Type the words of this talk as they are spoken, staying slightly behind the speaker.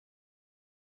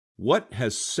What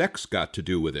has sex got to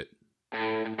do with it?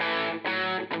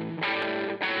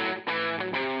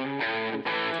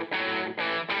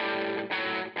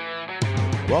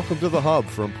 Welcome to The Hub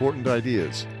for Important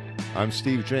Ideas. I'm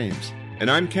Steve James.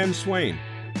 And I'm Ken Swain.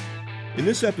 In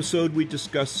this episode, we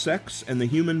discuss sex and the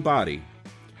human body,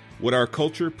 what our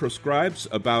culture prescribes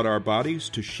about our bodies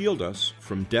to shield us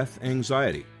from death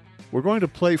anxiety. We're going to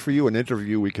play for you an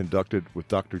interview we conducted with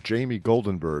Dr. Jamie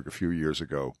Goldenberg a few years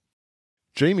ago.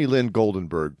 Jamie Lynn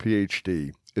Goldenberg,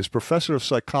 Ph.D., is professor of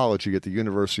psychology at the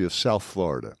University of South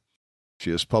Florida.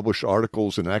 She has published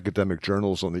articles in academic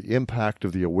journals on the impact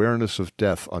of the awareness of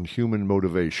death on human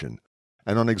motivation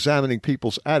and on examining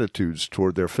people's attitudes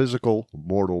toward their physical,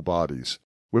 mortal bodies,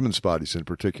 women's bodies in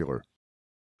particular.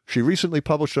 She recently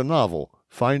published a novel,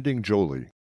 Finding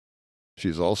Jolie. She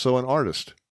is also an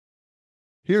artist.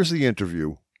 Here's the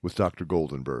interview with Dr.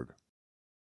 Goldenberg.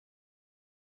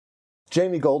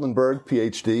 Jamie Goldenberg,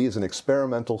 Ph.D., is an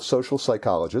experimental social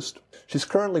psychologist. She's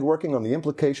currently working on the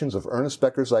implications of Ernest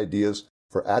Becker's ideas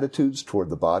for attitudes toward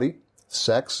the body,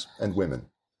 sex, and women.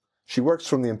 She works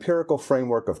from the empirical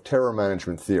framework of terror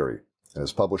management theory and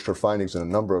has published her findings in a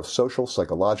number of social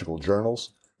psychological journals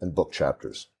and book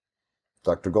chapters.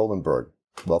 Dr. Goldenberg,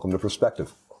 welcome to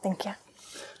Perspective. Thank you.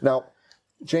 Now,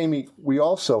 Jamie, we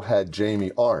also had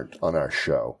Jamie Arndt on our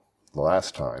show the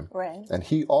last time. Right. And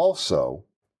he also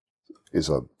is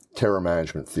a terror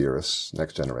management theorist,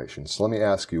 next generation. So let me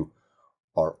ask you,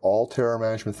 are all terror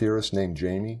management theorists named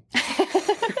Jamie?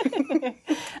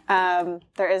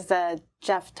 There is a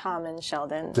Jeff, Tom, and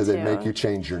Sheldon. Did they make you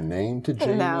change your name to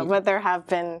Jamie? No, but there have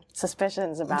been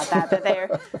suspicions about that. That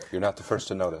they're. You're not the first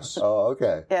to notice. Oh,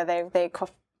 okay. Yeah, they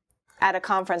at a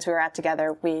conference we were at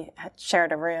together, we had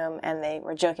shared a room, and they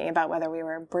were joking about whether we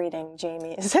were breeding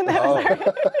Jamies. And that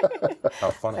was How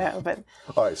funny. Yeah, but,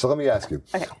 all right, so let me ask you.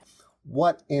 Okay.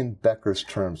 What, in Becker's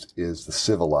terms, is the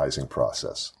civilizing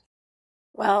process?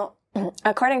 Well,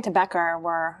 according to Becker,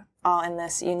 we're all in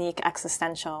this unique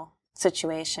existential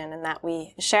situation in that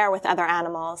we share with other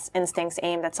animals instincts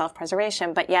aimed at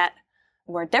self-preservation, but yet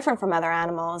we're different from other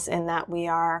animals in that we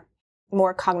are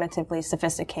more cognitively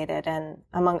sophisticated. And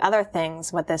among other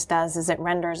things, what this does is it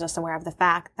renders us aware of the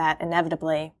fact that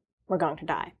inevitably we're going to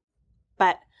die.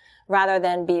 But rather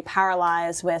than be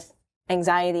paralyzed with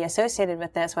anxiety associated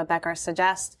with this, what Becker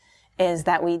suggests is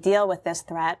that we deal with this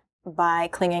threat by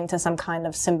clinging to some kind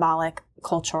of symbolic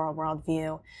cultural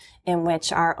worldview in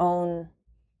which our own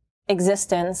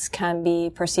existence can be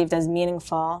perceived as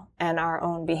meaningful and our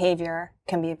own behavior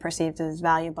can be perceived as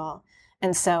valuable.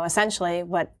 And so essentially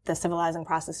what the civilizing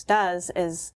process does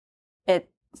is it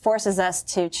forces us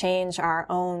to change our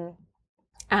own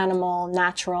animal,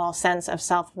 natural sense of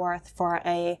self-worth for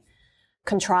a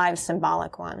contrived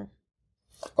symbolic one.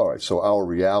 All right, so our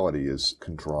reality is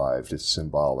contrived, it's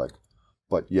symbolic,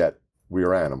 but yet we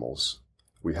are animals.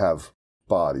 We have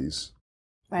bodies.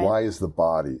 Right. Why is the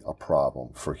body a problem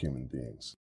for human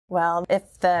beings? Well,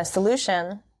 if the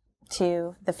solution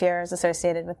to the fears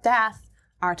associated with death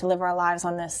are to live our lives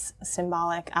on this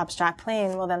symbolic, abstract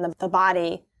plane, well, then the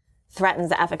body threatens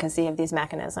the efficacy of these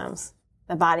mechanisms.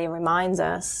 The body reminds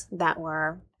us that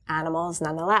we're animals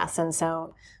nonetheless. And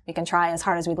so we can try as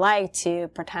hard as we'd like to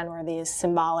pretend we're these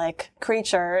symbolic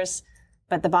creatures,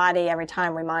 but the body every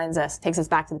time reminds us, takes us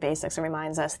back to the basics and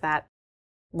reminds us that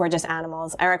we're just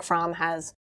animals. Erich Fromm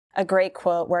has a great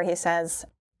quote where he says,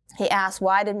 he asks,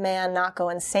 why did man not go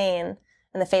insane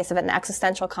in the face of an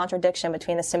existential contradiction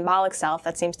between a symbolic self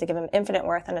that seems to give him infinite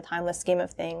worth in a timeless scheme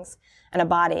of things and a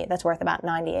body that's worth about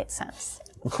 98 cents?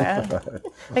 So,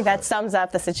 I think that sums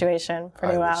up the situation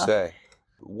pretty well. I would say.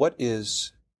 What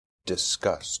is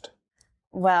disgust?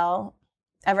 Well,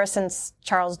 ever since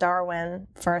Charles Darwin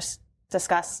first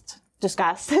discussed,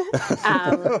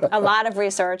 a lot of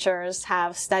researchers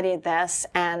have studied this,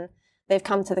 and they've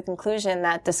come to the conclusion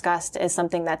that disgust is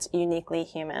something that's uniquely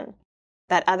human.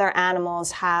 That other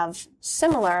animals have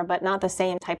similar but not the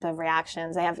same type of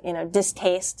reactions. They have,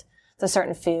 distaste to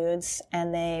certain foods,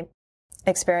 and they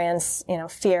experience,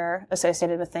 fear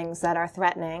associated with things that are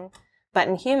threatening. But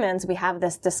in humans, we have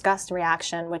this disgust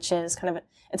reaction, which is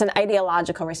it's an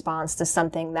ideological response to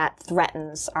something that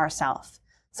threatens ourself.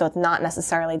 So it's not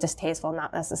necessarily distasteful,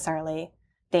 not necessarily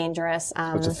dangerous.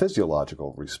 It's a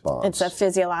physiological response. It's a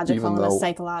physiological and a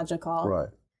psychological. Right.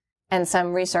 And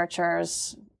some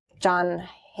researchers, John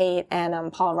Haidt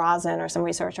and Paul Rosen, are some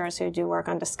researchers who do work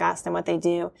on disgust. And what they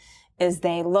do is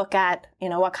they look at,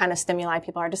 what kind of stimuli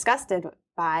people are disgusted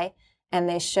by, and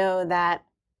they show that,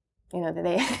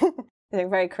 they're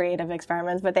very creative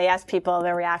experiments, but they ask people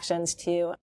their reactions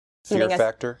to Fear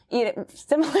factor?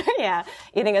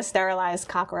 Eating a sterilized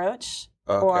cockroach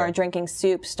or drinking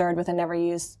soup stirred with a never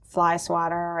used fly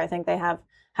swatter, or I think they have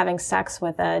having sex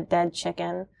with a dead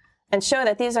chicken, and show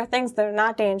that these are things that are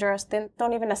not dangerous. They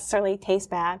don't even necessarily taste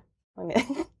bad. I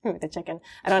mean, with the chicken,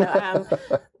 I don't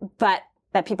know. But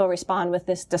that people respond with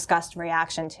this disgust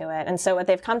reaction to it. And so what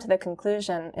they've come to the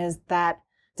conclusion is that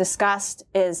disgust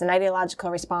is an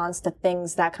ideological response to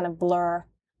things that kind of blur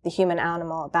the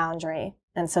human-animal boundary.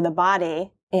 And so the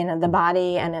body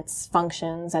and its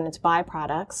functions and its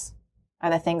byproducts are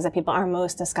the things that people are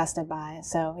most disgusted by.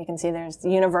 So you can see there's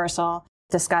universal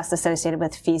disgust associated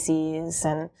with feces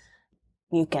and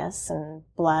mucus and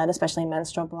blood, especially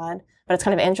menstrual blood. But it's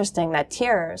kind of interesting that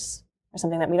tears are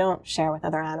something that we don't share with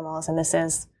other animals. And this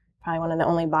is probably one of the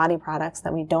only body products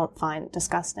that we don't find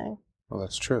disgusting. Well,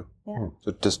 that's true. Yeah.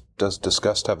 So does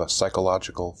disgust have a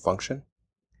psychological function?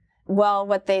 Well,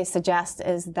 what they suggest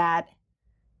is that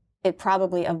it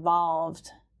probably evolved,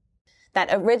 that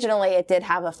originally it did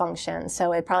have a function.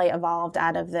 So it probably evolved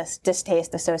out of this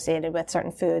distaste associated with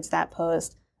certain foods that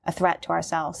posed a threat to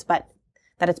ourselves, but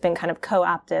that it's been kind of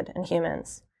co-opted in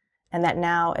humans, and that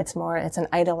now it's an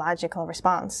ideological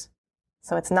response.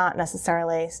 So it's not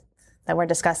necessarily that we're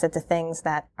disgusted to things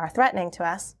that are threatening to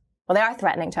us. Well, they are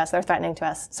threatening to us. They're threatening to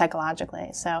us psychologically.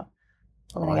 So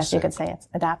I guess you could say it's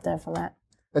adaptive from that.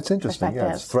 It's interesting.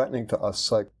 Yeah, it's threatening to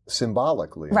us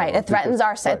symbolically. Right. It threatens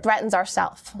it threatens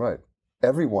ourself. Right.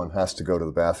 Everyone has to go to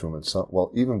the bathroom at some.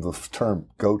 Well, even the term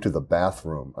 "go to the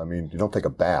bathroom." I mean, you don't take a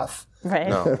bath. Right.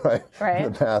 No. Right. Right.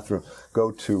 In the bathroom.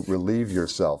 Go to relieve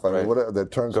yourself. I mean, what are the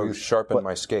terms? Go sharpen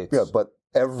my skates. Yeah, but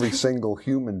every single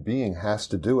human being has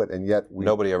to do it, and yet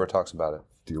nobody ever talks about it.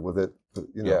 Deal with it.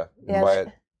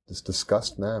 In this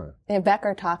disgust manner. And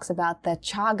Becker talks about the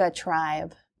Chaga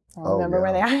tribe. Remember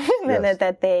where they are? Yes.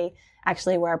 that they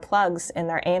actually wear plugs in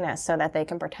their anus so that they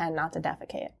can pretend not to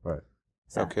defecate. Right.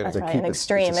 So Okay. that's They probably keep an it-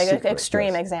 extreme, it's a secret,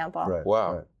 extreme yes. example. Right.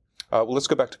 Wow. Right. Well, let's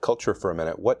go back to culture for a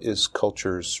minute. What is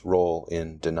culture's role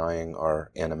in denying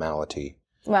our animality,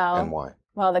 and why?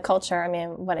 Well, the culture, I mean,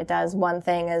 what it does, one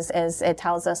thing is it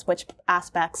tells us which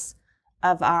aspects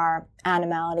of our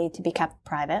animality to be kept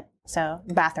private. So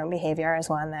bathroom behavior is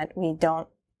one that we don't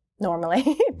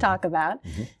normally talk about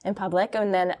in public.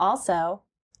 And then also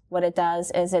what it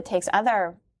does is it takes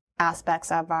other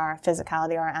aspects of our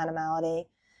physicality or our animality,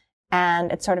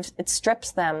 and it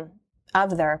strips them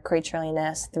of their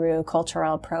creatureliness through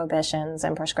cultural prohibitions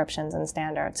and prescriptions and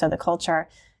standards. So the culture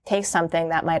takes something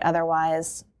that might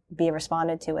otherwise be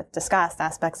responded to with disgust,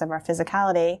 aspects of our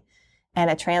physicality, and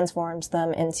it transforms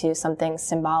them into something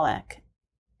symbolic.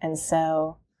 And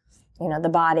so, the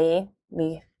body,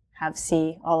 we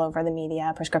see all over the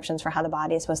media prescriptions for how the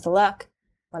body is supposed to look.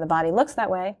 When the body looks that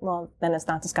way, well, then it's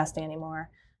not disgusting anymore.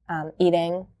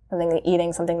 Eating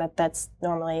something that's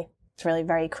normally, it's really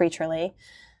very creaturely.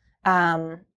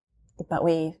 But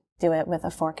we do it with a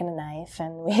fork and a knife,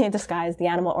 and we disguise the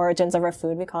animal origins of our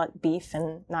food. We call it beef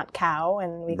and not cow,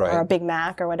 and or a Big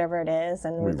Mac or whatever it is.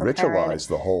 And we ritualize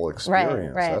the whole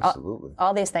experience. Right. Absolutely.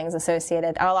 All these things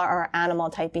associated, all our animal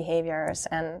type behaviors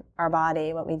and our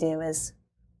body, what we do is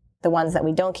the ones that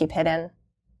we don't keep hidden,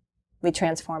 we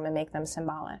transform and make them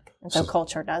symbolic. And so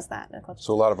culture does that.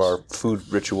 So a lot of our food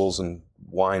rituals and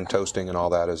wine toasting and all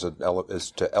that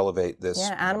is to elevate this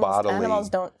bodily. Animals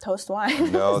don't toast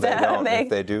wine. No, they don't. If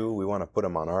they do, we want to put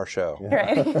them on our show.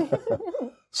 Right.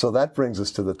 So that brings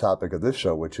us to the topic of this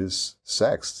show, which is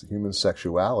sex, human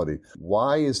sexuality.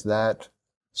 Why is that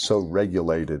so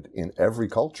regulated in every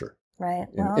culture? Right.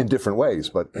 In different ways,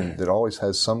 but it always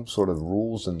has some sort of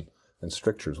rules and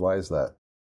strictures. Why is that?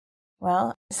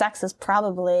 Well, sex is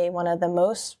probably one of the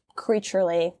most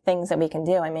creaturely things that we can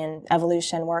do. I mean,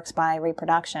 evolution works by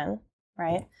reproduction,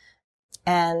 right?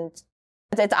 And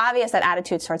it's obvious that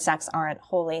attitudes towards sex aren't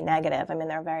wholly negative. I mean,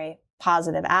 there are very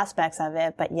positive aspects of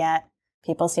it, but yet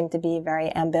people seem to be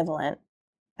very ambivalent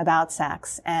about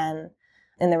sex. And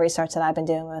in the research that I've been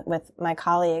doing with my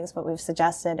colleagues, what we've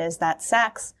suggested is that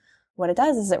sex, what it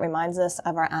does is it reminds us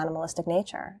of our animalistic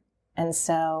nature. And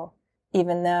so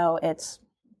even though it's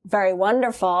very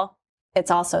wonderful, it's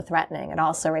also threatening. It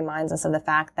also reminds us of the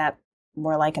fact that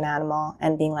we're like an animal,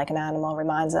 and being like an animal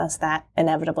reminds us that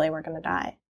inevitably we're going to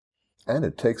die. And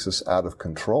it takes us out of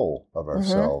control of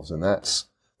ourselves, and that's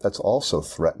also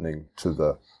threatening to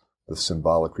the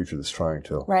symbolic creature that's trying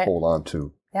to hold on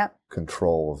to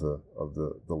control of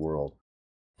the world.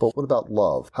 But what about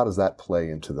love? How does that play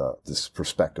into this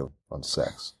perspective on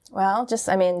sex? Well, just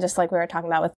like we were talking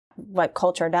about with what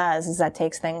culture does is that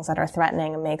takes things that are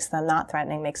threatening and makes them not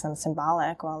threatening, makes them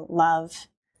symbolic. Well, love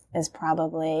is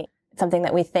probably something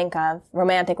that we think of,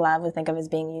 romantic love, we think of as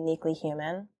being uniquely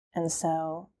human. And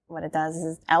so what it does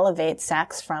is elevate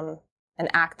sex from an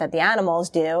act that the animals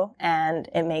do, and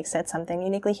it makes it something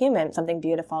uniquely human, something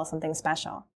beautiful, something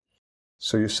special.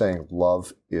 So you're saying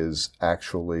love is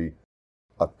actually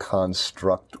a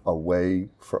construct, a way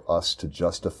for us to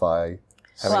justify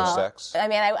having sex? I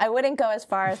mean, I wouldn't go as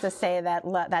far as to say that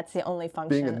that's the only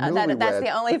function. Being a newlywed, that's the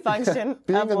only function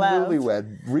being of a love.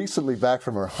 newlywed, recently back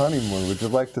from her honeymoon, would you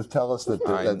like to tell us that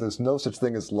there's no such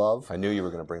thing as love? I knew you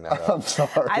were going to bring that up. I'm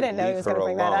sorry. I didn't know he was going to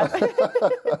bring that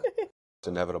up. It's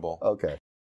inevitable. Okay.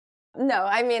 No,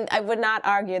 I mean, I would not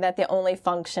argue that the only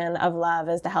function of love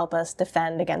is to help us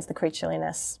defend against the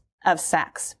creatureliness of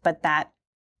sex, but that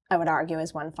I would argue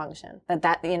is one function.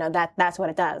 That's what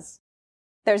it does.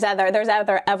 There's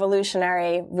other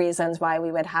evolutionary reasons why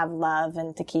we would have love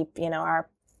and to keep, our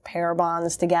pair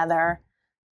bonds together.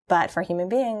 But for human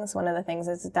beings, one of the things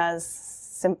it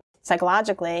does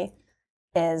psychologically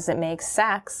is it makes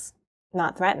sex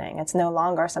not threatening. It's no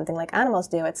longer something like animals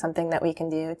do. It's something that we can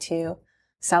do to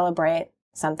celebrate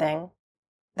something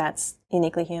that's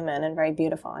uniquely human and very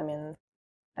beautiful. I mean,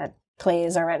 that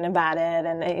plays are written about it,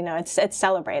 and it's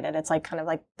celebrated. It's like kind of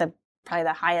like probably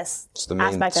the highest aspect of our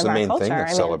culture. It's the main thing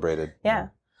that's celebrated. Yeah.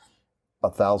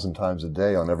 1,000 times a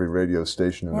day on every radio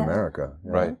station in America.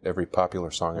 Yeah. Right. Every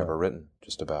popular song ever written,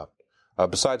 just about.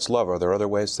 Besides love, are there other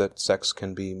ways that sex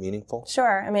can be meaningful?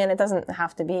 Sure. I mean, it doesn't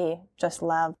have to be just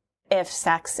love. If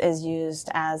sex is used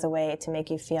as a way to make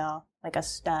you feel like a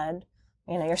stud,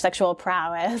 your sexual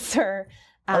prowess, or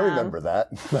I remember that.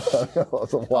 It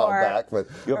was a while back, but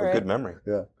you have a good memory.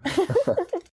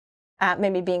 Yeah.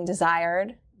 Maybe being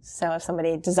desired. So if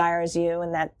somebody desires you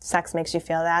and that sex makes you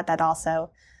feel that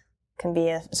also can be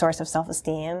a source of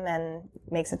self-esteem and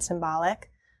makes it symbolic.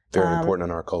 Very important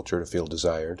in our culture to feel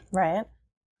desired. Right.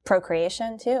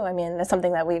 Procreation too. I mean, that's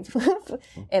something that we've,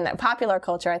 in the popular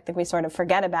culture, I think we sort of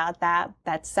forget about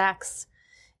that sex,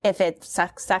 if it's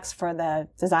sex for the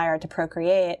desire to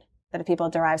procreate, that if people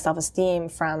derive self-esteem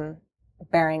from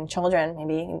bearing children,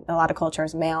 maybe in a lot of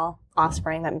cultures, male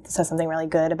offspring, that says something really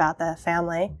good about the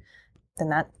family, then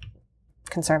that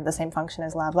can serve the same function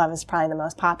as love. Love is probably the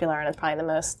most popular and it's probably the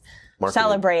most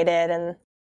celebrated. And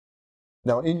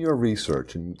now, in your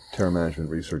research, in terror management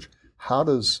research, how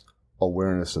does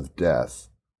awareness of death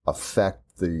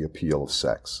affect the appeal of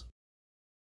sex?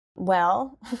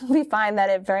 Well, we find that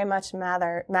it very much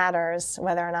matters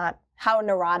whether or not how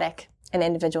neurotic an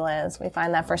individual is. We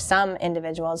find that for some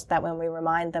individuals, that when we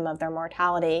remind them of their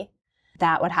mortality,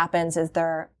 that what happens is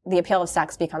the appeal of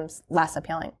sex becomes less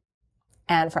appealing.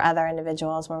 And for other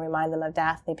individuals, when we remind them of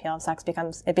death, the appeal of sex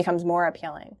becomes more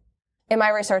appealing. In my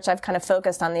research, I've kind of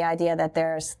focused on the idea that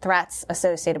there's threats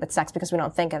associated with sex because we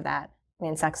don't think of that. I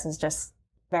mean, sex is just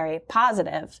very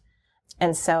positive.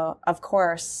 And so, of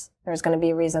course, there's going to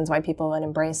be reasons why people would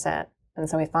embrace it. And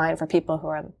so we find for people who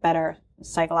are better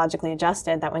psychologically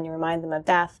adjusted, that when you remind them of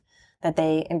death, that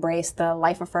they embrace the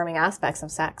life-affirming aspects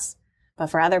of sex. But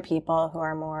for other people who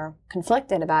are more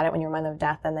conflicted about it, when you remind them of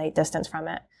death, then they distance from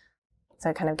it. So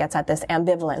it kind of gets at this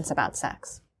ambivalence about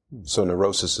sex. So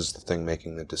neurosis is the thing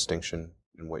making the distinction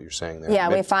in what you're saying there. Yeah,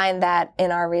 we find that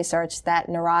in our research that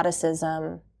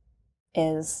neuroticism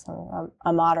is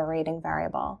a moderating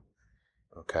variable.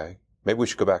 Okay. Maybe we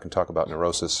should go back and talk about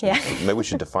neurosis. Yeah. Maybe we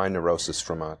should define neurosis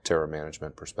from a terror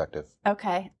management perspective.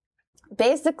 Okay.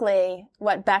 Basically,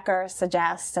 what Becker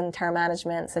suggests and terror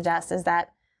management suggests is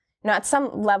that, at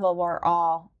some level, we're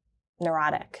all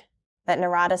neurotic. That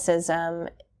neuroticism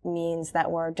means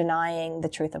that we're denying the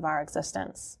truth of our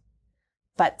existence.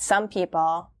 But some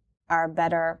people are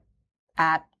better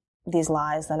at these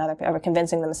lies than other people, or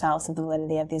convincing themselves of the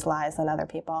validity of these lies than other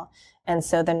people. And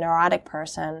so the neurotic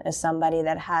person is somebody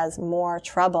that has more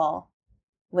trouble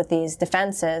with these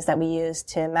defenses that we use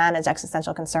to manage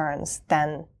existential concerns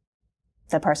than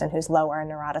the person who's lower in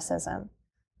neuroticism.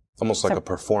 Almost like a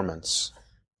performance.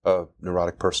 A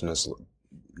neurotic person is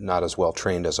not as well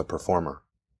trained as a performer.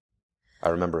 I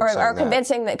remember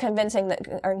saying that.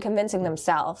 Convincing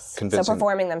themselves. So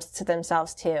performing them to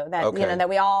themselves too. That that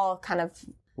we all kind of.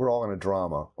 We're all in a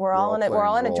drama. We're all in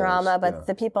a drama, but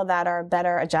the people that are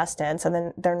better adjusted, so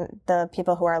then the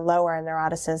people who are lower in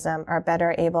neuroticism are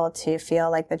better able to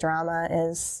feel like the drama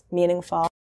is meaningful.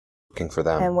 Working for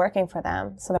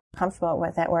them. So they're comfortable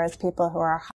with it. Whereas people who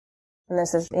are, and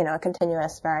this is, a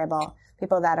continuous variable,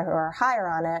 people who are higher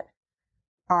on it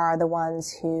are the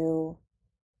ones who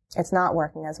it's not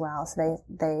working as well. So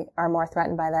they are more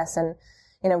threatened by this. And,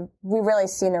 we really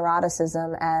see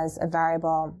neuroticism as a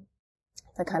variable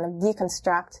to kind of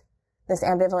deconstruct this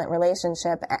ambivalent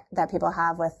relationship that people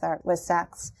have with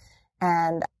sex,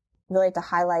 and really to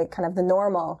highlight kind of the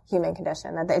normal human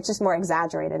condition. That it's just more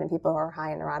exaggerated in people who are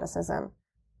high in neuroticism.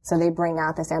 So they bring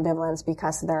out this ambivalence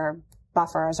because they're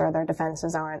buffers or their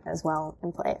defenses aren't as well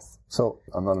in place. So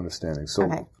I'm not understanding. So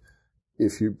Okay.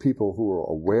 if you people who are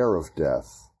aware of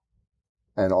death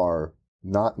and are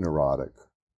not neurotic,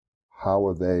 how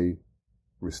are they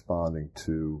responding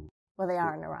to? Well, they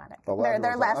are neurotic. Oh,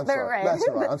 They're less. They're right.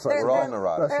 I'm sorry. We're all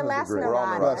neurotic. They're less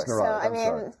neurotic. Less neurotic. So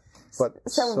I mean,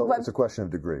 so it's a question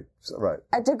of degree, right?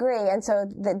 A degree, and so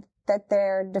that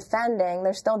they're defending.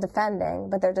 They're still defending,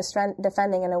 but they're just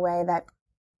defending in a way that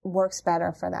works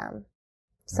better for them.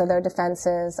 So their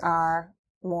defenses are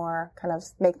more kind of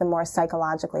make them more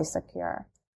psychologically secure.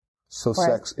 So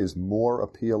sex is more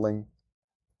appealing.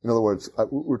 In other words,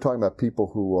 we're talking about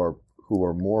people who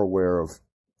are more aware of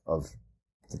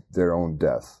their own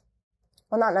death.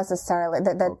 Well, not necessarily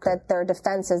that their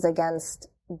defenses against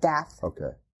death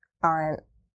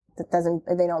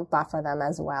they don't buffer them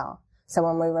as well. So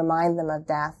when we remind them of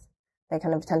death, they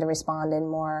kind of tend to respond in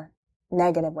more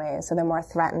negative ways. So they're more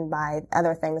threatened by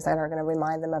other things that are going to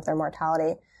remind them of their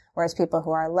mortality. Whereas people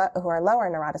who are lower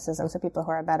neuroticism, so people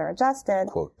who are better adjusted,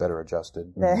 quote, better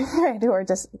adjusted, who are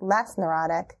just less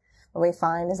neurotic, what we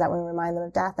find is that when we remind them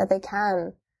of death, that they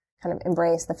can kind of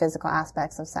embrace the physical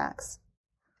aspects of sex.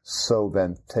 So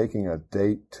then taking a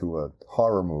date to a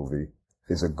horror movie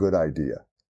is a good idea.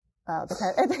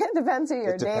 It depends who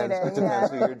you're dating. It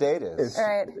depends who your date is.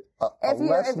 Right. A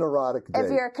less neurotic date.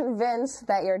 If you're convinced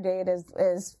that your date is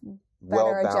better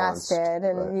well balanced, adjusted,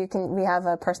 and we have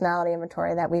a personality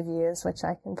inventory that we've used, which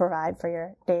I can provide for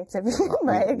your dates if you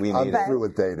like. I'm through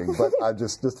with dating, but I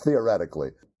just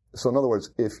theoretically. So in other words,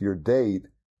 if your date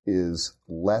is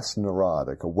less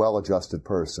neurotic, a well-adjusted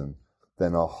person,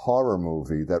 then a horror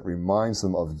movie that reminds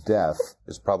them of death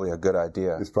is probably a good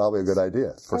idea.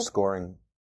 For scoring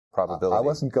probability. I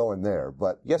wasn't going there,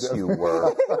 but yes, you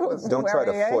were. Don't try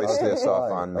to foist this off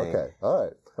on me. Okay, all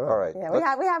right.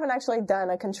 Yeah, we haven't actually done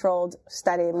a controlled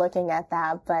study looking at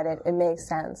that, but it makes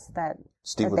sense that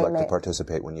Steve would like to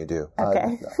participate when you do.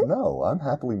 Okay. No, I'm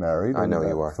happily married. I know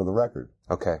you are. For the record.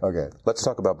 Okay. Let's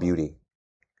talk about beauty.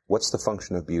 What's the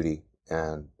function of beauty,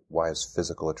 and why is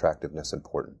physical attractiveness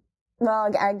important? Well,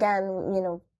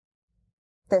 again,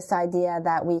 this idea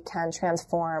that we can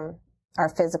transform our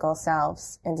physical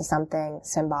selves into something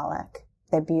symbolic.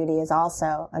 That beauty is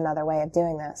also another way of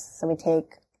doing this. So we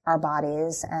take our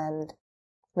bodies and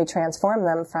we transform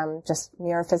them from just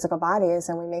mere physical bodies,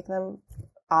 and we make them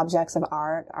objects of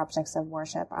art, objects of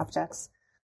worship, objects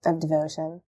of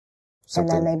devotion. And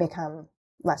then they become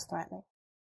less threatening.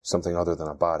 Something other than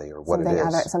a body, or what it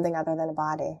is. Something other than a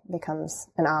body becomes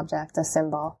an object, a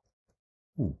symbol.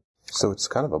 So it's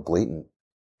kind of a blatant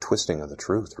twisting of the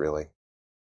truth, really.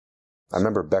 I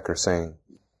remember Becker saying,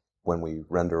 when we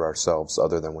render ourselves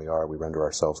other than we are, we render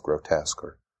ourselves grotesque,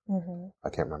 or I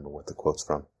can't remember what the quote's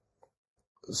from.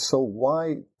 So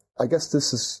why, I guess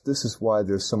this is why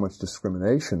there's so much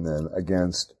discrimination then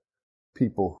against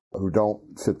people who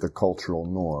don't fit the cultural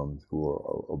norm, who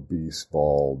are obese,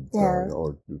 bald,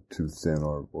 or too thin,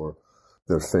 or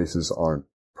their faces aren't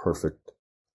perfect.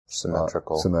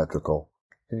 Symmetrical.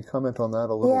 Can you comment on that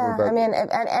a little bit? Yeah, I mean,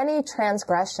 any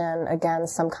transgression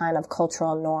against some kind of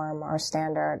cultural norm or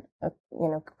standard,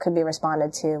 could be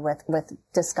responded to with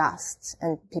disgust,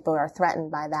 and people are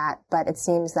threatened by that. But it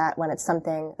seems that when it's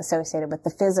something associated with the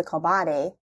physical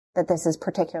body, that this is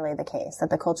particularly the case, that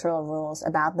the cultural rules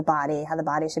about the body, how the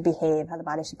body should behave, how the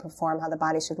body should perform, how the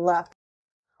body should look,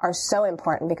 are so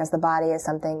important because the body is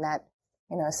something that,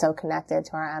 is so connected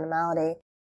to our animality.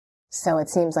 So it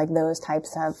seems like those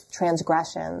types of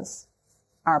transgressions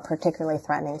are particularly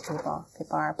threatening to people.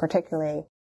 People are particularly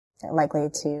likely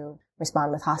to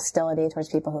respond with hostility towards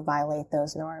people who violate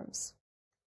those norms.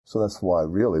 So that's why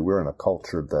really we're in a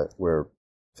culture where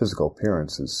physical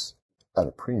appearance is at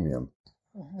a premium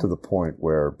to the point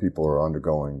where people are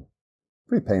undergoing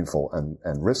pretty painful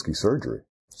and risky surgery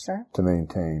to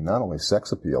maintain not only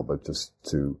sex appeal, but just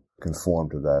to conform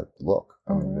to that look.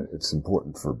 I mean, it's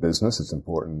important for business. It's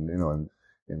important,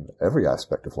 in every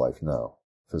aspect of life now.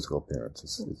 Physical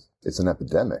appearance. It's an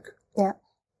epidemic. Yeah.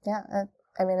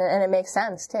 I mean, and it makes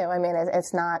sense too. I mean,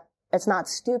 it's not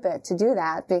stupid to do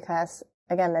that because,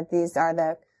 again, that these are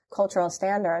the cultural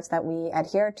standards that we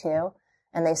adhere to,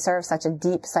 and they serve such a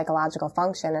deep psychological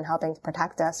function in helping to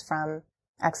protect us from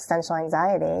existential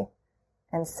anxiety.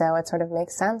 And so it sort of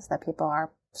makes sense that people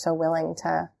are so willing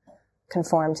to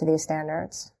conform to these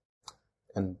standards.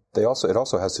 And it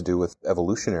also has to do with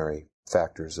evolutionary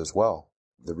factors as well.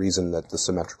 The reason that the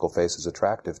symmetrical face is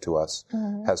attractive to us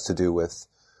has to do with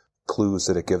clues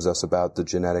that it gives us about the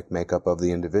genetic makeup of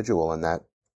the individual, and that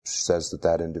says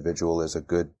that individual is a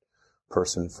good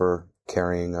person for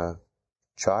carrying a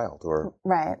child. Or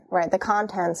Right. The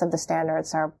contents of the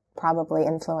standards are probably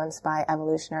influenced by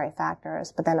evolutionary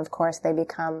factors. But then, of course, they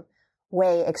become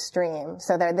way extreme.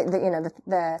 So they're,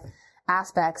 the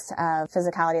aspects of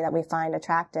physicality that we find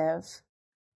attractive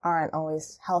aren't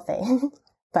always healthy,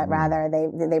 but rather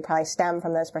they probably stem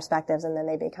from those perspectives, and then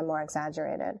they become more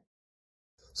exaggerated.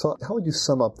 So how would you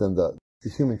sum up then the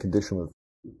human condition with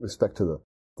respect to the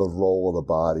role of the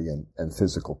body and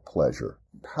physical pleasure?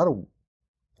 How do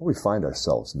we find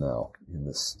ourselves now in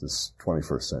this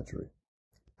 21st century?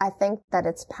 I think that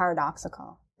it's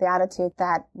paradoxical. The attitude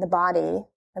that the body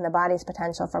and the body's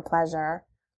potential for pleasure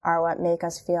are what make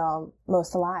us feel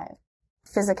most alive.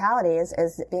 Physicality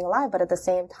is being alive, but at the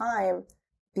same time,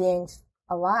 being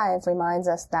alive reminds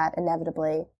us that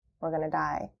inevitably we're going to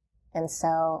die. And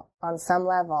so on some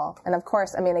level, and of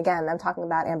course, I mean, again, I'm talking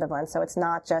about ambivalence, so it's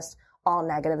not just all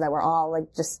negative that we're all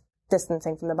like just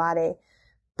distancing from the body,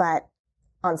 but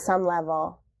on some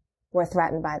level, we're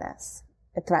threatened by this.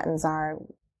 It threatens our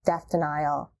death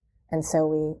denial, and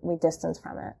so we distance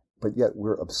from it. But yet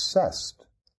we're obsessed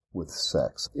with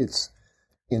sex. It's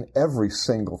in every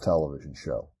single television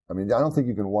show. I mean, I don't think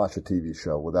you can watch a TV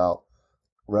show without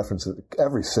references,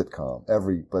 every sitcom,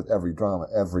 every drama,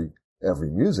 every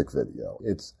music video.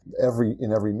 It's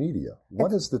in every media.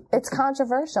 It's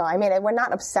controversial. I mean, we're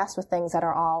not obsessed with things that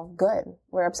are all good.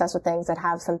 We're obsessed with things that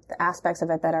have some aspects of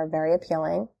it that are very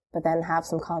appealing, but then have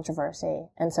some controversy.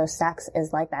 And so sex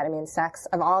is like that. I mean, sex,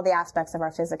 of all the aspects of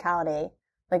our physicality,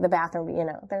 like the bathroom,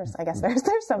 there's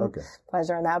some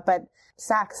pleasure in that, but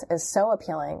sex is so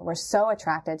appealing. We're so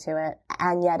attracted to it,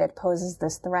 and yet it poses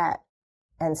this threat.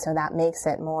 And so that makes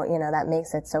it more, that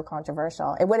makes it so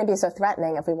controversial. It wouldn't be so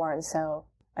threatening if we weren't so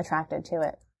attracted to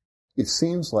it. It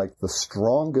seems like the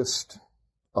strongest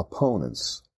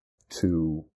opponents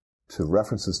to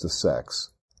references to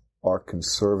sex are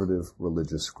conservative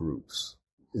religious groups.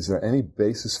 Is there any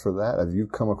basis for that? Have you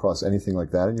come across anything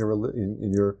like that in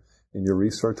your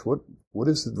research? What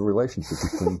is the relationship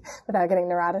between without getting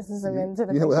neuroticism into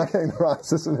the without getting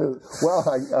neuroticism?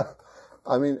 Well,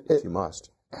 I mean, you must.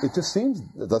 It just seems,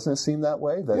 doesn't it seem that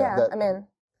way?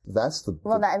 That's the...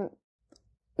 Well,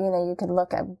 you could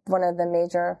look at one of the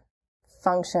major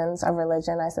functions of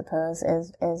religion, I suppose,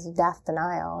 is death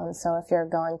denial. And so if you're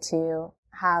going to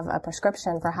have a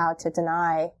prescription for how to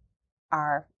deny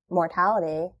our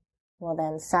mortality, well,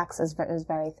 then sex is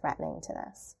very threatening to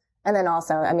this. And then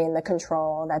also, I mean, the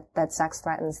control that sex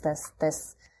threatens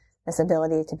this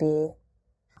ability to be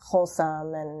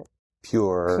wholesome and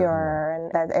pure,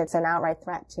 and that it's an outright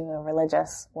threat to a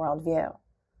religious worldview.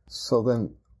 So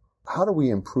then, how do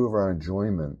we improve our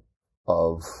enjoyment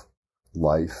of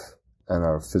life and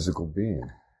our physical being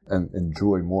and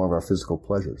enjoy more of our physical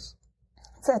pleasures?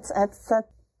 It's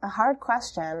a hard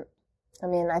question. I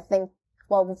mean, I think,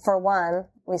 well, for one,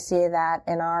 we see that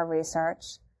in our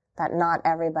research that not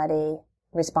everybody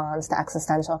responds to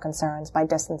existential concerns by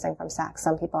distancing from sex.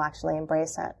 Some people actually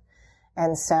embrace it.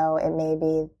 And so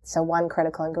one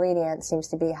critical ingredient seems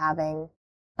to be having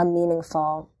a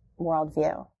meaningful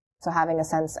worldview. So having a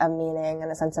sense of meaning and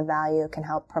a sense of value can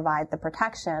help provide the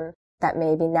protection that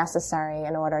may be necessary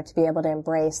in order to be able to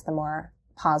embrace the more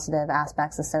positive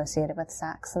aspects associated with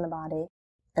sex in the body.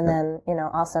 And then,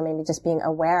 also maybe just being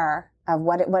aware of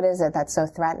what is it that's so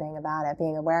threatening about it.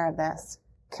 Being aware of this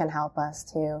can help us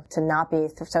to not be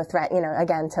so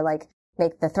again, to like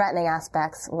make the threatening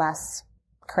aspects less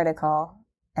critical,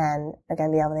 and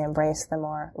again be able to embrace the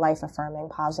more life-affirming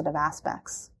positive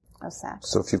aspects of sex.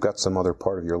 So if you've got some other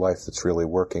part of your life that's really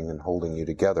working and holding you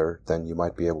together, then you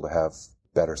might be able to have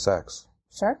better sex.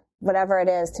 Sure. Whatever it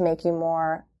is to make you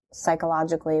more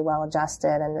psychologically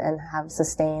well-adjusted and have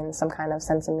sustained some kind of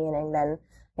sense of meaning,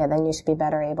 then you should be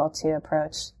better able to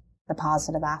approach the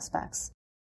positive aspects.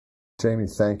 Jamie,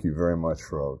 thank you very much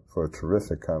for a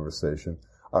terrific conversation.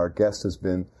 Our guest has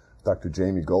been Dr.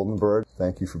 Jamie Goldenberg.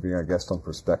 Thank you for being our guest on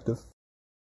Perspective.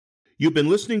 You've been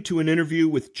listening to an interview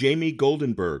with Jamie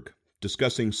Goldenberg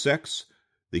discussing sex,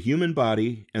 the human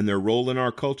body, and their role in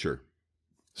our culture.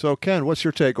 So, Ken, what's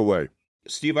your takeaway?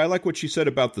 Steve, I like what she said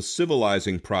about the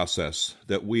civilizing process,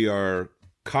 that we are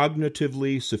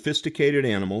cognitively sophisticated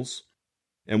animals,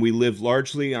 and we live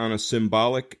largely on a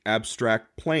symbolic,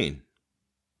 abstract plane.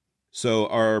 So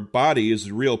our body is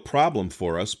a real problem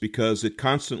for us because it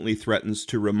constantly threatens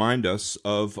to remind us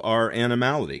of our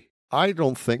animality. I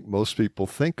don't think most people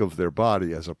think of their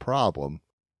body as a problem,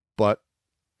 but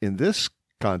in this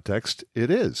context, it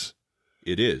is.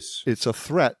 It is. It's a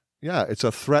threat. Yeah, it's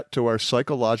a threat to our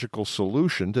psychological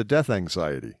solution to death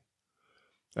anxiety.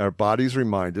 Our bodies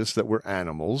remind us that we're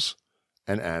animals,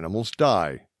 and animals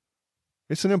die.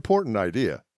 It's an important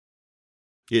idea.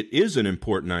 It is an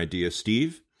important idea,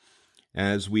 Steve.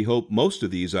 as we hope most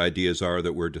of these ideas are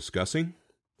that we're discussing.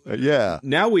 Yeah.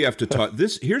 Now we have to talk.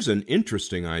 Here's an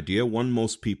interesting idea, one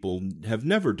most people have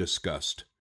never discussed.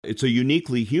 It's a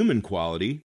uniquely human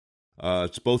quality.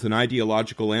 It's both an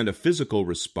ideological and a physical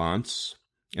response.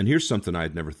 And here's something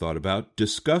I'd never thought about.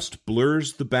 Disgust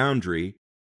blurs the boundary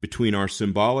between our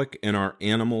symbolic and our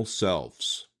animal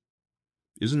selves.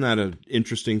 Isn't that an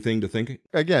interesting thing to think?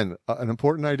 Again, an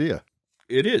important idea.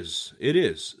 It is. It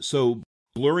is. So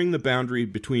blurring the boundary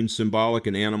between symbolic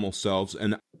and animal selves.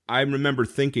 And I remember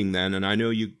thinking then, and I know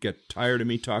you get tired of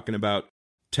me talking about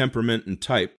temperament and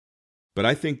type, but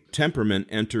I think temperament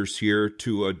enters here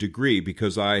to a degree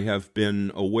because I have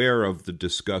been aware of the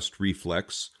disgust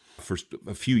reflex for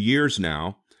a few years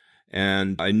now.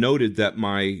 And I noted that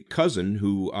my cousin,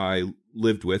 who I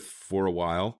lived with for a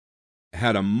while,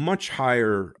 had a much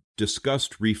higher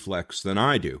disgust reflex than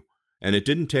I do. And it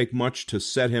didn't take much to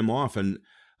set him off. And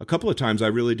a couple of times I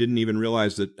really didn't even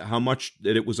realize that how much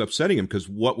that it was upsetting him, because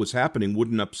what was happening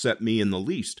wouldn't upset me in the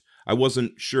least. I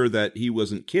wasn't sure that he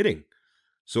wasn't kidding.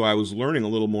 So I was learning a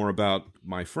little more about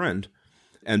my friend.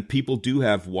 And people do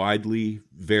have widely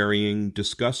varying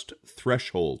disgust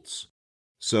thresholds.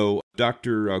 So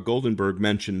Dr. Goldenberg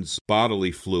mentions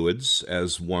bodily fluids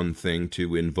as one thing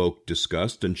to invoke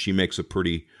disgust, and she makes a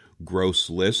pretty gross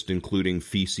list, including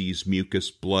feces,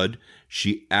 mucus, blood.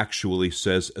 She actually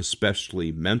says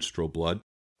especially menstrual blood,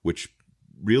 which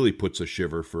really puts a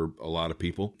shiver for a lot of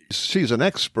people. She's an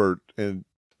expert in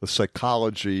the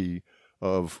psychology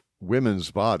of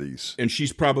women's bodies. And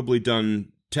she's probably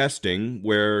done testing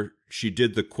where she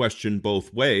did the question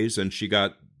both ways, and she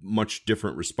got much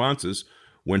different responses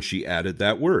when she added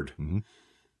that word. Mm-hmm.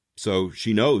 So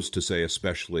she knows to say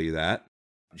especially that.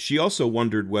 She also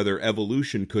wondered whether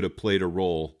evolution could have played a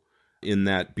role in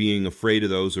that being afraid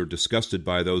of those or disgusted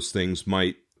by those things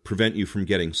might prevent you from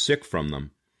getting sick from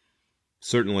them.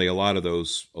 Certainly a lot of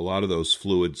those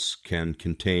fluids can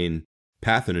contain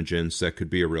pathogens that could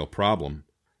be a real problem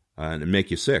and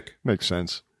make you sick. Makes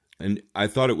sense. And I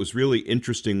thought it was really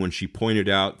interesting when she pointed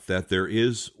out that there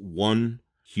is one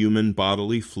human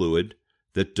bodily fluid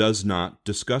that does not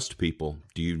disgust people.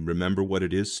 Do you remember what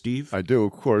it is, Steve? I do,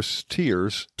 of course,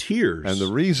 tears. Tears. And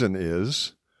the reason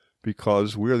is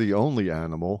because we're the only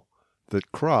animal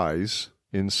that cries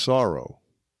in sorrow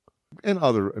and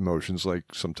other emotions like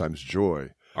sometimes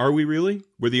joy. Are we really?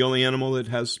 We're the only animal that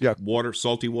has Yeah.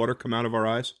 salty water come out of our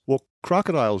eyes? Well,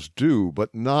 crocodiles do,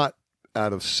 but not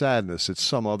out of sadness. It's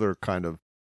some other kind of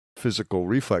physical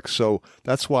reflex. So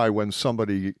that's why when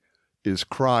somebody is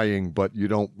crying, but you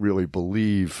don't really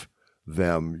believe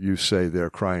them, you say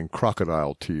they're crying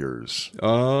crocodile tears.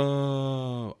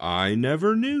 Oh, I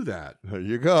never knew that. There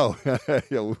you go.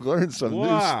 You'll learn some new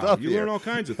stuff You here. learn all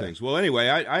kinds of things. Well, anyway,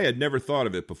 I had never thought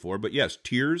of it before, but yes,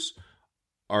 tears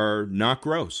are not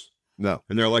gross. No.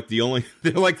 And they're like the only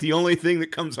thing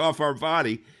that comes off our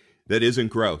body that isn't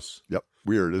gross. Yep.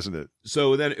 Weird, isn't it?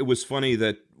 So then it was funny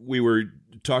that we were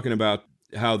talking about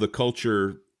how the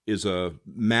culture is a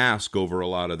mask over a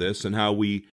lot of this and how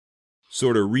we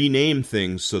sort of rename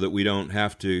things so that we don't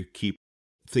have to keep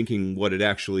thinking what it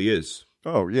actually is.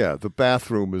 Oh, yeah. The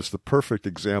bathroom is the perfect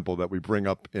example that we bring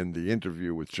up in the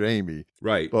interview with Jamie.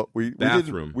 Right. But we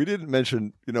Bathroom. didn't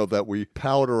mention, that we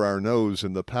powder our nose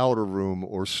in the powder room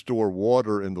or store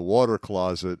water in the water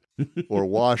closet or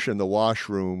wash in the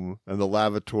washroom and the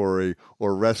lavatory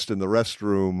or rest in the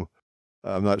restroom.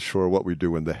 I'm not sure what we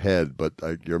do in the head, but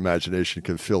your imagination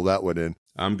can fill that one in.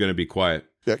 I'm going to be quiet.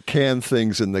 Can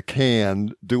things in the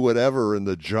can, do whatever in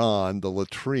the john, the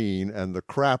latrine, and the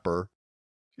crapper.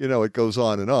 It goes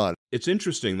on and on. It's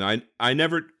interesting. I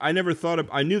never thought of.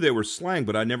 I knew they were slang,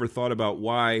 but I never thought about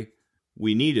why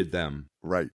we needed them.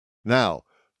 Right. Now,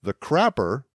 the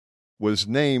crapper was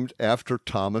named after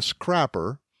Thomas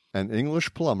Crapper, an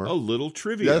English plumber. A little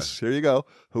trivia. Yes, here you go.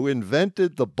 Who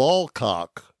invented the ball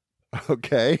cock.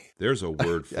 Okay. There's a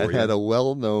word for and you. had a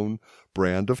well-known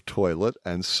brand of toilet,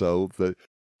 and so the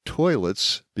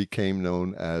toilets became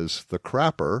known as the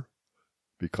crapper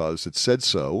because it said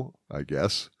so, I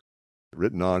guess,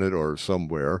 written on it or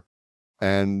somewhere.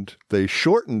 And they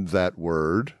shortened that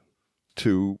word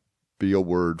to be a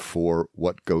word for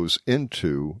what goes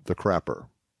into the crapper,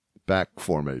 back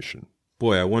formation.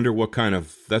 Boy, I wonder what kind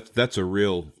of that's a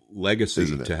real legacy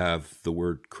Isn't it? to have the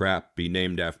word crap be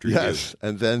named after Yes,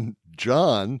 and then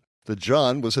the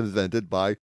John was invented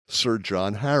by Sir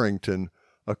John Harrington,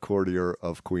 a courtier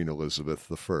of Queen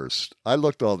Elizabeth I. I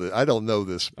looked all this. I don't know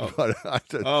this, but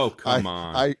come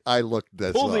on. I looked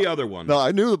this Pull up. the other one. No,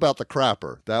 I knew about the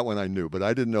crapper. That one I knew, but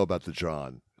I didn't know about the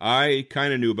John. I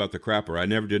kind of knew about the crapper. I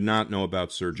did not know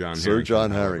about Sir John Harrington. Sir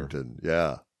John however. Harrington.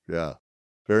 Yeah, yeah.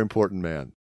 Very important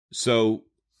man. So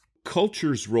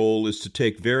culture's role is to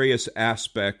take various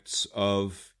aspects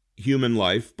of human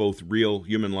life, both real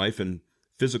human life and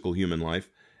physical human life,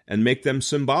 and make them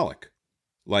symbolic,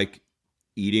 like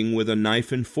eating with a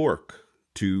knife and fork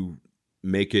to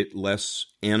make it less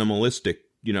animalistic,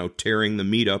 tearing the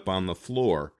meat up on the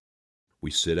floor.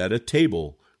 We sit at a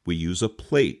table. We use a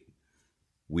plate.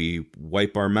 We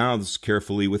wipe our mouths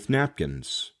carefully with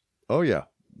napkins. Oh, yeah.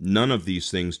 None of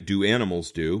these things do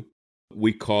animals do.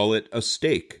 We call it a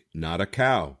steak, not a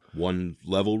cow, one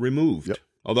level removed. Yep.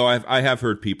 Although I have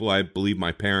heard people, I believe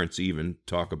my parents even,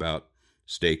 talk about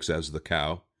steaks as the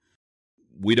cow.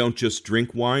 We don't just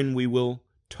drink wine, we will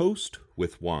toast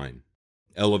with wine.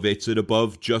 Elevates it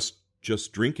above just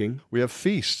drinking. We have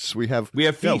feasts. We have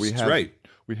feasts, right.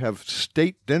 We have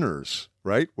state dinners,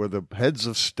 right, where the heads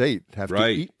of state have to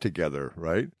eat together,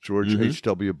 right? George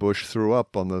H.W. Bush threw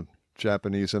up on the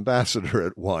Japanese ambassador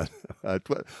at one.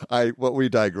 We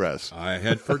digress. I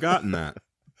had forgotten that.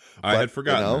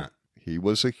 That. He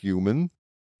was a human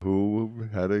who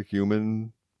had a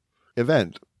human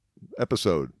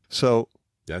episode. So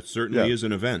that certainly is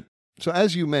an event. So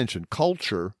as you mentioned,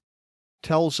 culture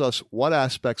tells us what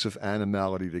aspects of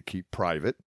animality to keep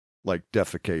private, like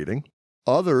defecating.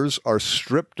 Others are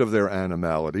stripped of their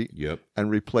animality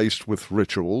and replaced with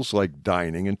rituals like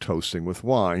dining and toasting with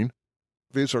wine.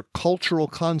 These are cultural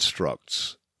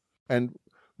constructs. And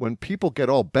when people get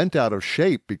all bent out of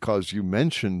shape because you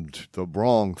mentioned the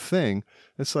wrong thing,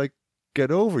 it's like, get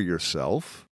over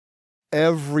yourself.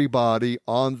 Everybody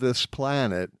on this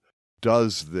planet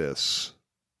does this.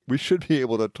 We should be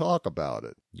able to talk about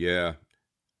it. Yeah.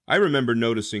 I remember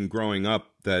noticing growing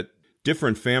up that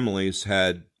different families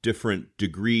had different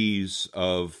degrees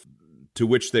to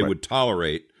which they would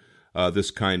tolerate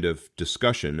this kind of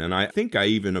discussion. And I think I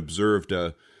even observed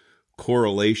a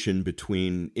correlation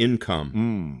between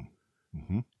income.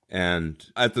 And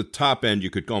at the top end, you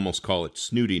could almost call it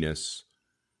snootiness,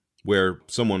 where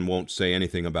someone won't say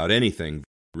anything about anything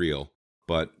real.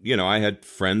 But, I had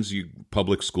friends,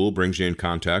 public school brings you in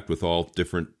contact with all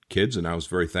different kids, and I was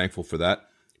very thankful for that.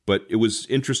 But it was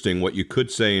interesting what you could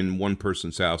say in one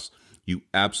person's house, you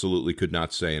absolutely could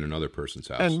not say in another person's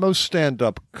house. And most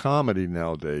stand-up comedy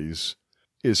nowadays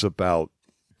is about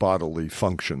bodily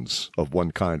functions of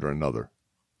one kind or another.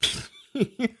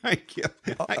 I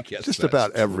guess just that's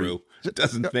about true. every. It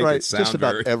doesn't make it sound just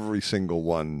about every single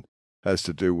one has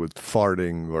to do with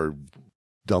farting or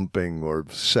dumping or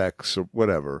sex or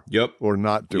whatever. Yep. Or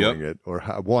not doing it or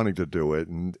wanting to do it.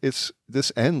 And it's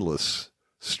this endless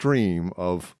stream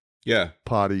of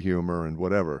potty humor and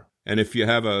whatever. And if you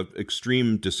have a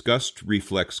extreme disgust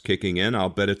reflex kicking in, I'll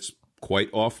bet it's quite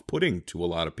off-putting to a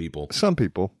lot of people. Some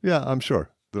people, yeah, I'm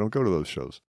sure. They don't go to those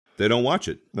shows. They don't watch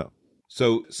it. No.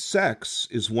 So sex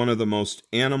is one of the most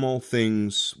animal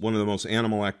things, one of the most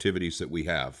animal activities that we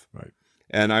have. Right.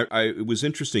 And it was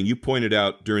interesting. You pointed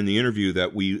out during the interview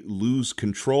that we lose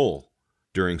control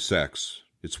during sex.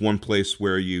 It's one place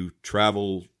where you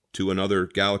travel to another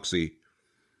galaxy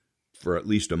for at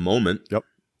least a moment. Yep.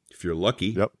 If you're lucky.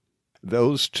 Yep.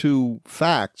 Those two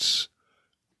facts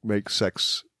make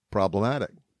sex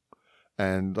problematic.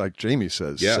 And like Jamie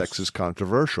says, sex is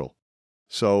controversial.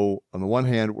 So on the one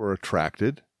hand, we're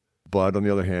attracted, but on the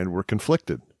other hand, we're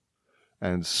conflicted.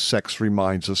 And sex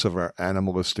reminds us of our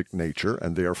animalistic nature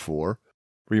and therefore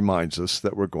reminds us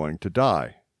that we're going to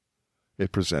die.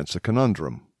 It presents a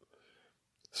conundrum.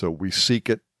 So we seek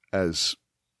it as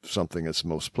something that's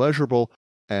most pleasurable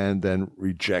and then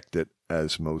reject it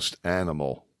as most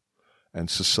animal. And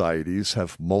societies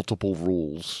have multiple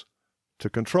rules to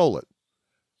control it.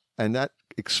 And that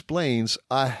explains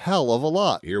a hell of a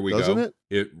lot. Here we doesn't go. It?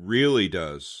 It really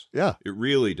does. Yeah. It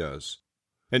really does.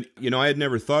 And, I had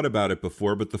never thought about it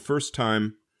before, but the first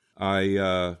time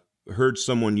I heard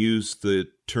someone use the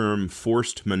term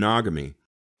forced monogamy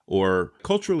or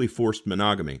culturally forced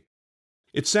monogamy,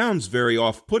 it sounds very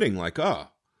off-putting, like,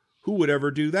 who would ever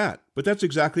do that? But that's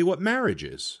exactly what marriage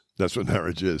is. That's what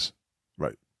marriage is.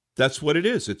 Right. That's what it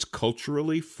is. It's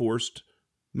culturally forced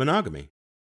monogamy.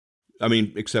 I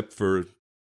mean, except for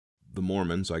the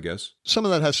Mormons, I guess. Some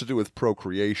of that has to do with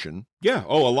procreation. Yeah.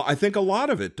 I think a lot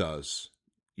of it does.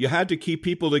 You had to keep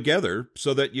people together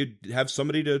so that you'd have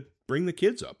somebody to bring the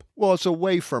kids up. Well, it's a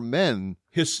way for men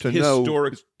to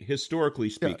know. Historically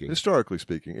speaking. Yeah, historically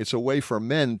speaking. It's a way for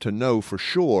men to know for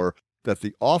sure that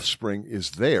the offspring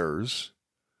is theirs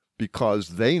because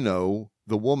they know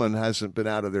the woman hasn't been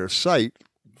out of their sight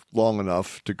long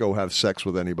enough to go have sex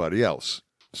with anybody else.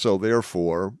 So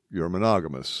therefore, you're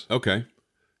monogamous. Okay.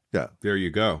 Yeah. There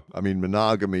you go. I mean,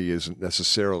 monogamy isn't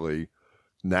necessarily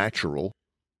natural.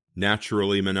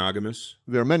 naturally monogamous.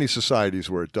 There are many societies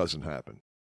where it doesn't happen.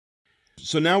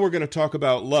 So now we're going to talk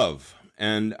about love.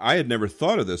 And I had never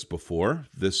thought of this before,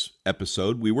 this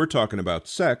episode. We were talking about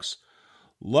sex.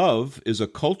 Love is a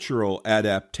cultural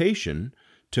adaptation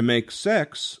to make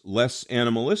sex less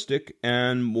animalistic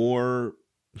and more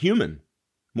human,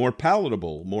 more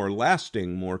palatable, more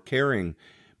lasting, more caring,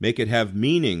 make it have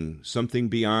meaning, something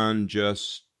beyond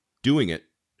just doing it,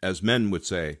 as men would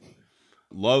say.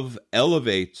 Love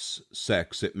elevates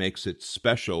sex. It makes it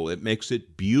special. It makes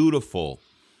it beautiful.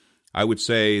 I would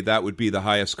say that would be the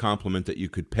highest compliment that you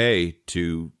could pay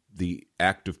to the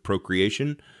act of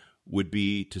procreation, would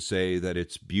be to say that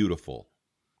it's beautiful.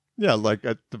 Yeah, like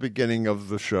at the beginning of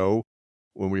the show,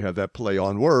 when we had that play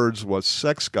on words, what's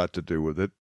sex got to do with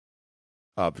it?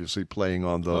 Obviously playing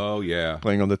on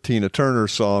the Tina Turner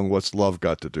song, What's Love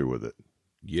Got to Do with It?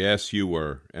 Yes, you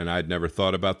were. And I'd never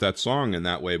thought about that song in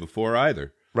that way before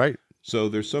either. Right. So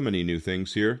there's so many new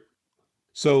things here.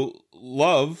 So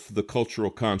love, the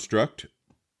cultural construct,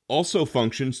 also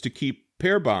functions to keep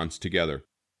pair bonds together.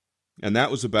 And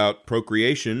that was about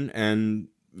procreation and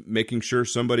making sure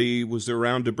somebody was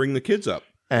around to bring the kids up.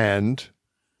 And,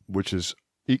 which is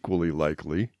equally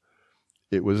likely,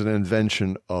 it was an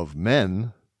invention of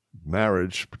men.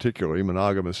 Marriage, particularly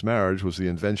monogamous marriage, was the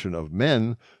invention of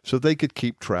men so they could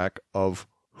keep track of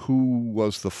who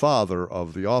was the father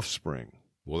of the offspring.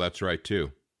 Well, that's right,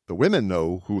 too. The women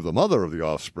know who the mother of the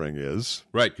offspring is.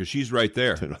 Right, because she's right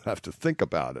there. They don't have to think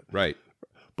about it. Right.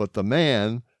 But the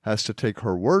man has to take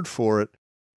her word for it.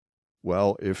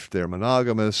 Well, if they're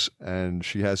monogamous and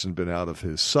she hasn't been out of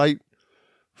his sight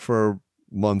for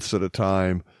months at a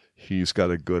time, he's got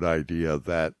a good idea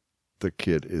that the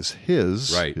kid is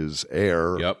his, right, his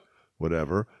heir, yep,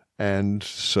 whatever. And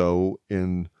so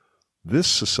in this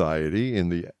society, in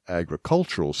the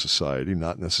agricultural society,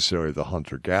 not necessarily the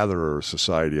hunter-gatherer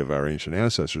society of our ancient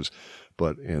ancestors,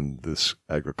 but in this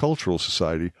agricultural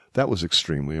society, that was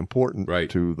extremely important, right,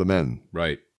 to the men.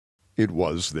 Right. It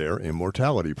was their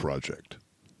immortality project.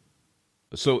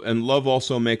 So, and love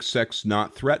also makes sex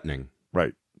not threatening.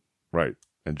 Right, right.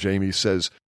 And Jamie says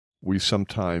we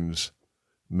sometimes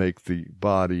make the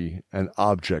body an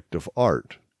object of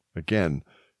art. Again,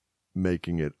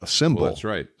 making it a symbol. Well, that's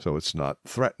right. So it's not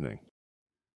threatening.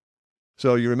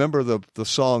 So you remember the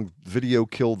song Video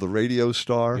Killed the Radio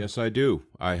Star? Yes, I do.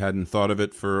 I hadn't thought of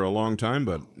it for a long time,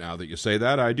 but now that you say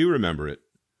that, I do remember it.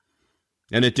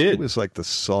 And it did. It was like the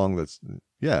song that's,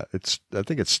 yeah, I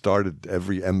think it started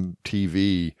every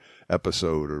MTV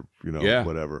episode or,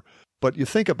 whatever. But you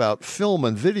think about film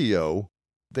and video,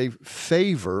 they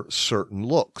favor certain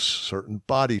looks, certain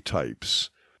body types,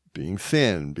 being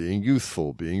thin, being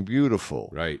youthful, being beautiful.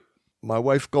 Right. My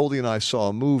wife Goldie and I saw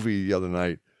a movie the other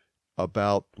night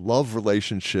about love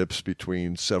relationships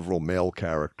between several male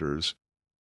characters.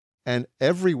 And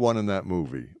everyone in that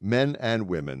movie, men and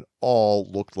women, all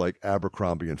looked like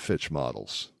Abercrombie and Fitch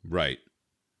models. Right.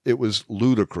 It was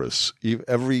ludicrous.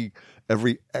 Every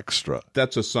extra.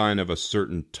 That's a sign of a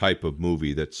certain type of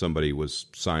movie that somebody was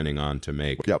signing on to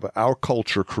make. Yeah, but our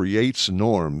culture creates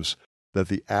norms that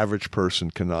the average person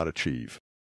cannot achieve.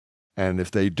 And if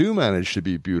they do manage to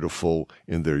be beautiful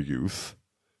in their youth,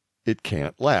 it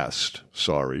can't last.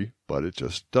 Sorry, but it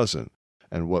just doesn't.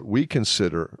 And what we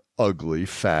consider ugly,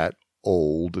 fat,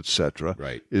 old, etc.,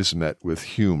 right, is met with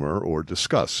humor or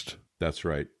disgust. That's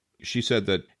right. She said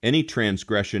that any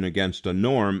transgression against a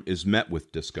norm is met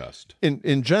with disgust.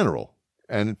 In general,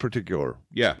 and in particular,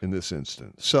 yeah, in this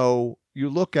instance. So you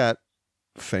look at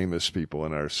famous people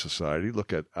in our society,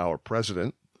 look at our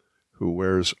president, who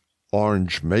wears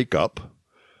orange makeup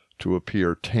to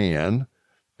appear tan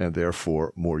and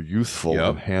therefore more youthful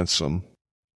and handsome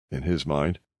in his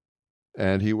mind.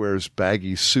 And he wears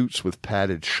baggy suits with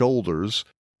padded shoulders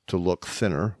to look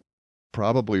thinner.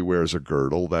 Probably wears a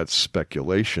girdle. That's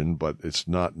speculation, but it's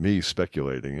not me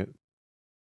speculating it.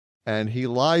 And he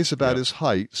lies about his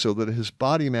height so that his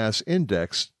body mass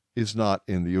index is not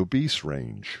in the obese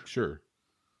range. Sure.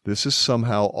 This is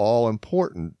somehow all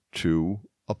important to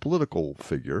a political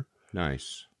figure.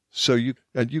 Nice. So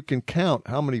you can count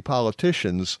how many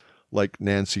politicians like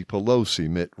Nancy Pelosi,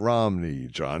 Mitt Romney,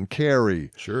 John Kerry,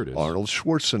 sure it is, Arnold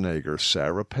Schwarzenegger,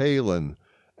 Sarah Palin,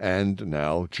 and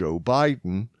now Joe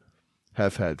Biden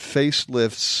have had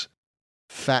facelifts,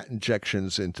 fat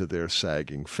injections into their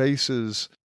sagging faces,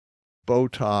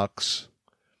 Botox.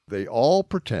 They all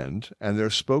pretend, and their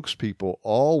spokespeople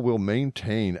all will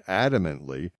maintain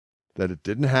adamantly that it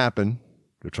didn't happen.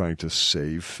 They're trying to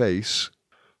save face.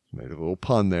 Made a little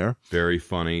pun there. Very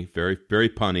funny. Very, very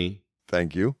punny.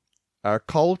 Thank you. Our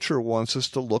culture wants us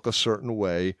to look a certain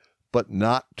way but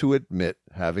not to admit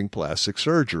having plastic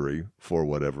surgery for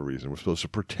whatever reason. We're supposed to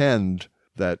pretend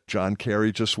that John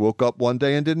Kerry just woke up one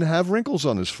day and didn't have wrinkles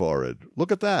on his forehead.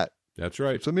 Look at that. That's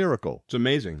right. It's a miracle. It's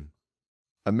amazing.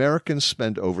 Americans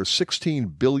spend over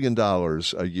 $16 billion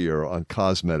a year on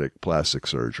cosmetic plastic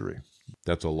surgery.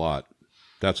 That's a lot.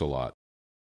 That's a lot.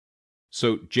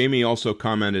 So Jamie also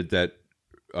commented that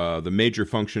the major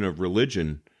function of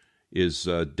religion is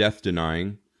death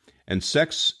denying, and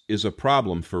sex is a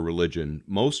problem for religion.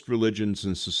 Most religions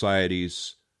and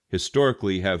societies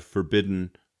historically have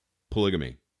forbidden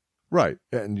polygamy. Right,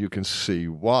 and you can see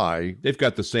why. They've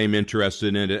got the same interest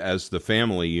in it as the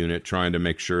family unit, trying to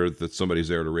make sure that somebody's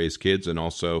there to raise kids, and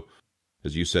also,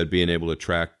 as you said, being able to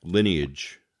track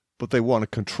lineage. But they want to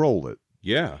control it.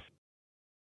 Yeah.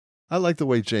 I like the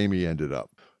way Jamie ended up.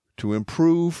 To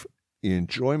improve the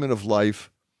enjoyment of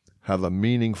life, have a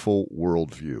meaningful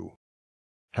worldview.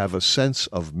 Have a sense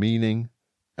of meaning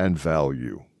and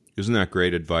value. Isn't that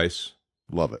great advice?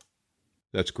 Love it.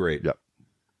 That's great. Yep.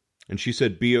 And she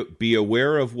said, be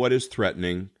aware of what is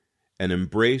threatening and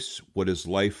embrace what is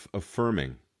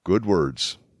life-affirming. Good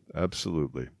words.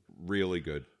 Absolutely. Really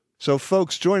good. So,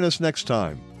 folks, join us next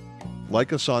time.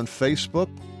 Like us on Facebook.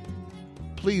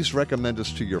 Please recommend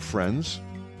us to your friends.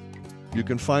 You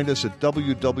can find us at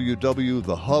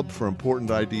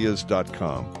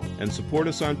www.thehubforimportantideas.com. And support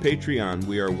us on Patreon.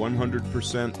 We are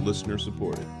 100%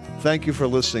 listener-supported. Thank you for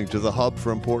listening to The Hub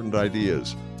for Important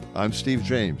Ideas. I'm Steve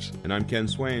James. And I'm Ken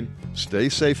Swain. Stay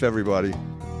safe, everybody.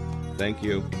 Thank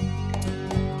you.